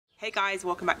Hey guys,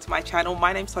 welcome back to my channel.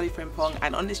 My name's Solly Frimpong,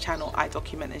 and on this channel I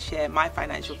document and share my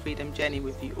financial freedom journey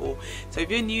with you all. So if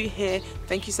you're new here,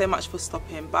 thank you so much for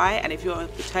stopping by, and if you're a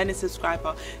returning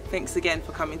subscriber, thanks again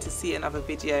for coming to see another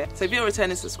video. So if you're a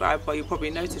returning subscriber, you'll probably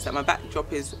notice that my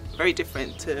backdrop is very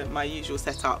different to my usual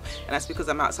setup, and that's because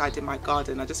I'm outside in my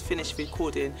garden. I just finished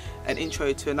recording an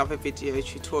intro to another video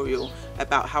tutorial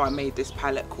about how I made this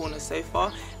palette corner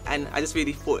sofa, and I just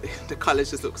really thought the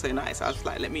colours just look so nice. I was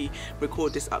like, let me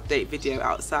record this update video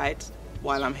outside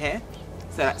while I'm here.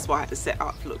 So that's why the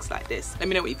setup looks like this. Let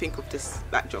me know what you think of this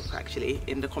backdrop actually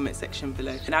in the comment section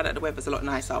below. And now that the weather's a lot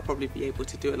nicer, I'll probably be able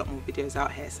to do a lot more videos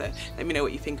out here. So let me know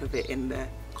what you think of it in the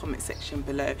comment section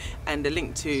below. And the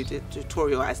link to the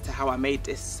tutorial as to how I made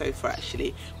this sofa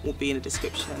actually will be in the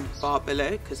description bar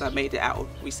below, because I made it out of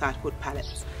recycled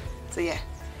pallets. So yeah.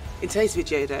 In today's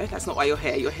video though, that's not why you're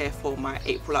here for my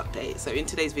April update. So in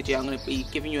today's video I'm going to be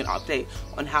giving you an update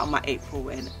on how my April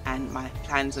went and my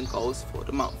plans and goals for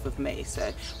the month of May.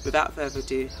 So without further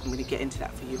ado, I'm going to get into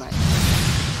that for you right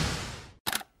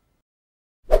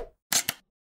now.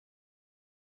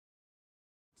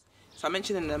 So I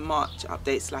mentioned in the March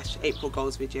update / April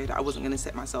goals video that I wasn't going to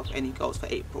set myself any goals for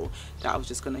April, that I was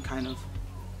just going to kind of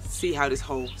see how this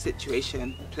whole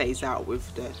situation plays out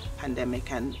with the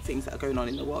pandemic and things that are going on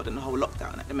in the world and the whole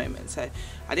lockdown at the moment. So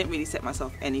I didn't really set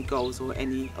myself any goals or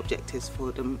any objectives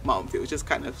for the month. It was just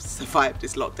kind of survive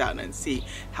this lockdown and see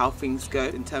how things go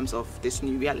in terms of this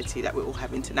new reality that we're all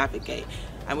having to navigate.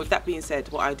 And with that being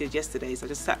said, what I did yesterday is I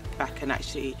just sat back and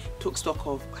actually took stock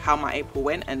of how my April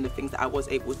went and the things that I was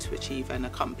able to achieve and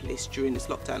accomplish during this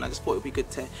lockdown. I just thought it would be good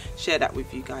to share that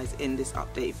with you guys in this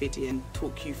update video and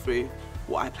talk you through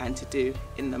what I plan to do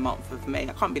in the month of May.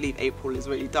 I can't believe April is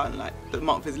already done. Like, the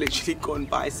month has literally gone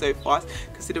by so fast,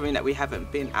 considering that we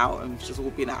haven't been out and we've just all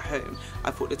been at home.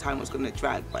 I thought the time was going to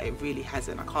drag, but it really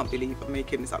hasn't. I can't believe I'm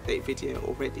making this update video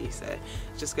already. So it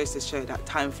just goes to show that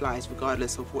time flies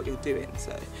regardless of what you're doing.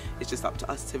 So it's just up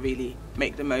to us to really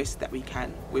make the most that we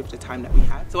can with the time that we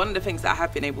have. So one of the things that I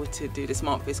have been able to do this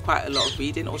month is quite a lot of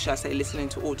reading, or should I say listening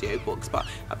to audiobooks. But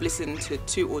I've listened to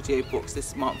 2 audiobooks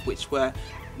this month, which were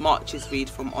March's read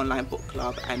from Online Book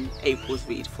Club and April's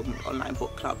read from Online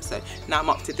Book Club. So now I'm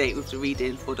up to date with the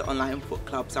reading for the Online Book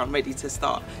Club, so I'm ready to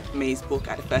start May's book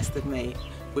at the 1st of May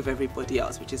with everybody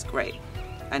else, which is great.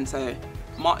 And so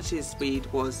March's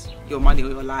read was Your Money or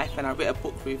Your Life, and I wrote a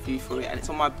book review for it, and it's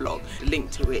on my blog, the link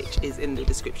to which is in the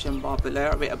description bar below.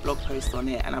 I wrote a blog post on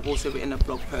it, and I've also written a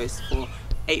blog post for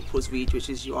April's read, which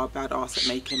is You Are a Badass at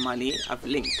Making Money. I've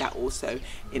linked that also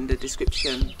in the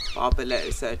description bar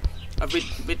below. So I've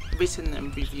written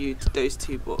and reviewed those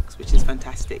 2 books, which is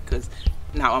fantastic, because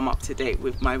now I'm up to date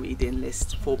with my reading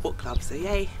list for book club. So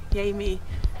yay me.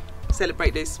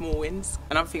 Celebrate those small wins.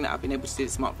 Another thing that I've been able to do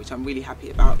this month, which I'm really happy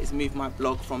about, is move my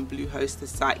blog from Bluehost to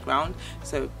SiteGround.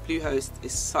 So Bluehost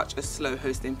is such a slow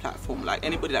hosting platform. Like,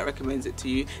 anybody that recommends it to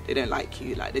you, they don't like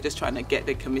you. Like, they're just trying to get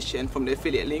their commission from the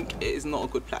affiliate link. It is not a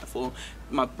good platform.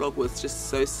 My blog was just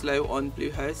so slow on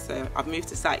Bluehost, so I've moved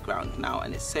to SiteGround now,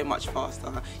 and it's so much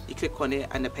faster. You click on it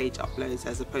and the page uploads,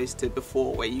 as opposed to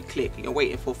before where you click and you're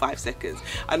waiting for 5 seconds.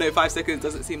 I know 5 seconds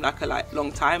doesn't seem like a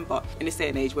long time, but in this day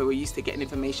and age where we're used to getting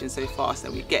information so fast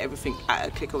and we get everything at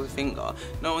a click of a finger,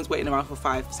 no one's waiting around for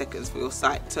 5 seconds for your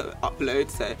site to upload.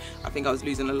 So I think I was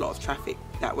losing a lot of traffic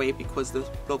that way because the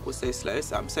blog was so slow.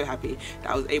 So I'm so happy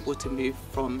that I was able to move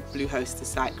from Bluehost to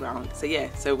SiteGround. So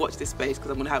yeah, so watch this space, because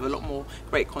I'm going to have a lot more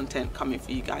great content coming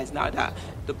for you guys now that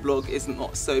the blog is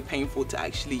not so painful to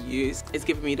actually use. It's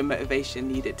giving me the motivation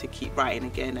needed to keep writing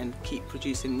again and keep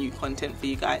producing new content for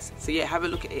you guys. So yeah, have a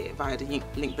look at it via the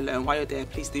link below, and while you're there,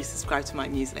 please do subscribe to my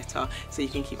newsletter so you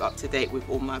can keep up to date with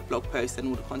all my blog posts and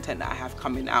all the content that I have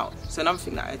coming out. So another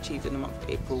thing that I achieved in the month of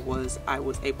April was I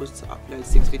was able to upload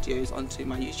 6 videos onto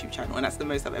my YouTube channel, and that's the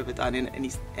most I've ever done in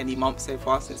any month so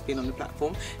far since being on the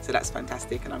platform. So that's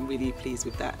fantastic, and I'm really pleased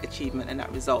with that achievement and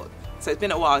that result. So it's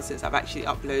been a while since I've actually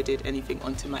uploaded anything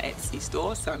onto my Etsy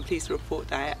store, so I'm pleased to report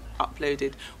that I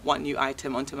uploaded 1 new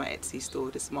item onto my Etsy store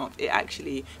this month. It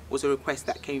actually was a request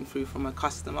that came through from a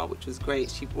customer, which was great.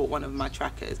 She bought one of my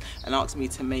trackers and asked me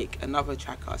to make another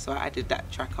tracker, so I added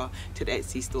that tracker to the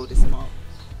Etsy store this month.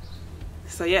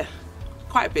 So yeah,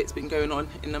 quite a bit's been going on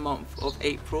in the month of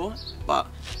April, but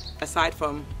aside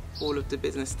from all of the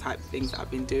business type things that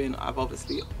I've been doing, I've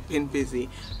obviously been busy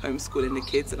homeschooling the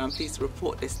kids, and I'm pleased to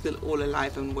report they're still all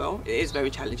alive and well. It is very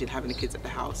challenging having the kids at the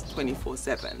house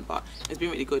 24/7, but it's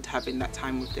been really good having that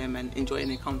time with them and enjoying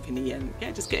their company, and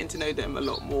yeah, just getting to know them a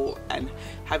lot more and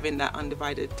having that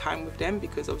undivided time with them,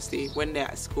 because obviously when they're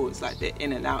at school it's like they're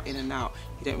in and out,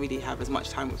 you don't really have as much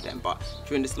time with them. But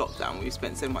during this lockdown we've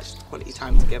spent so much quality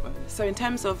time together. So in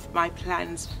terms of my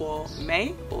plans for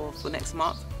May or for next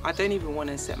month, I don't even want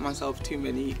to set myself too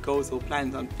many goals or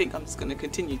plans. I think I'm just going to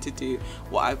continue to do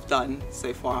what I've done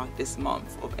so far this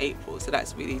month of April. So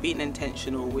that's really being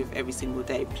intentional with every single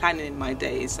day, planning my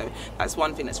days. So that's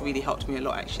one thing that's really helped me a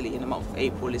lot actually in the month of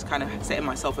April, is kind of setting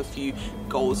myself a few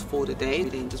goals for the day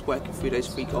and just working through those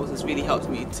 3 goals has really helped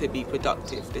me to be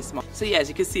productive this month. So yeah, as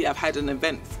you can see, I've had an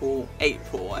event for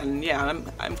April, and yeah,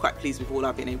 I'm quite pleased with all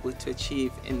I've been able to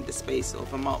achieve in the space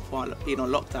of a month while being on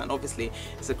lockdown. Obviously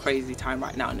it's a crazy time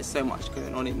right now and there's so much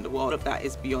going on in the world. All of that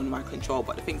is beyond my control,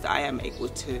 but the things that I am able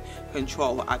to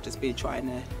control, I've just been trying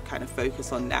to kind of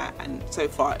focus on that, and so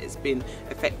far it's been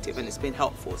effective and it's been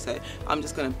helpful. So I'm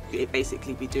just going to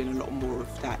basically be doing a lot more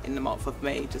of that in the month of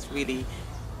May, just really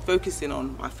focusing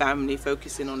on my family,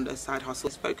 focusing on the side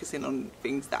hustles, focusing on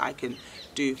things that I can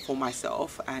do for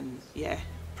myself, and yeah,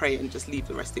 pray and just leave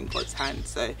the rest in God's hands.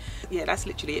 So yeah, that's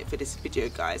literally it for this video,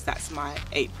 guys. That's my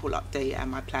April update and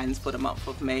my plans for the month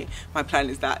of May. My plan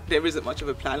is that there isn't much of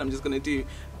a plan. I'm just going to do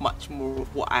much more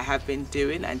of what I have been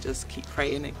doing and just keep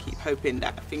praying and keep hoping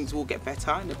that things will get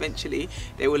better, and eventually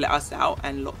they will let us out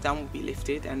and lockdown will be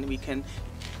lifted and we can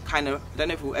kind of, I don't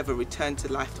know if we'll ever return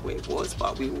to life the way it was,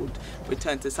 but we would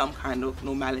return to some kind of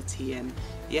normality, and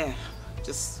yeah,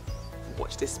 just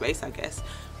watch this space, I guess.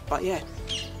 But yeah,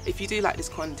 if you do like this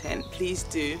content, please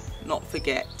do not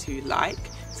forget to like.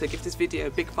 So give this video a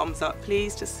big thumbs up,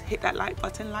 please. Just hit that like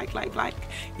button, like.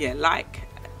 Yeah, like.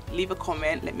 Leave a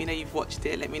comment, let me know you've watched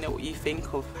it, let me know what you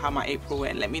think of how my April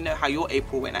went, let me know how your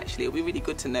April went actually. It'll be really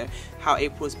good to know how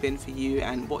April's been for you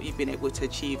and what you've been able to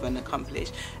achieve and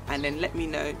accomplish. And then let me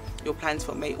know your plans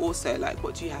for May also, like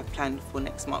what do you have planned for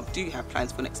next month? Do you have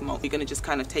plans for next month? You're going to just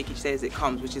kind of take each day as it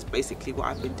comes, which is basically what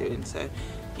I've been doing. So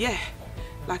yeah,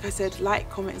 like I said, like,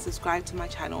 comment and subscribe to my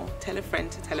channel, tell a friend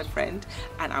to tell a friend,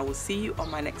 and I will see you on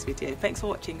my next video. Thanks for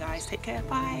watching, guys. Take care,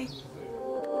 bye.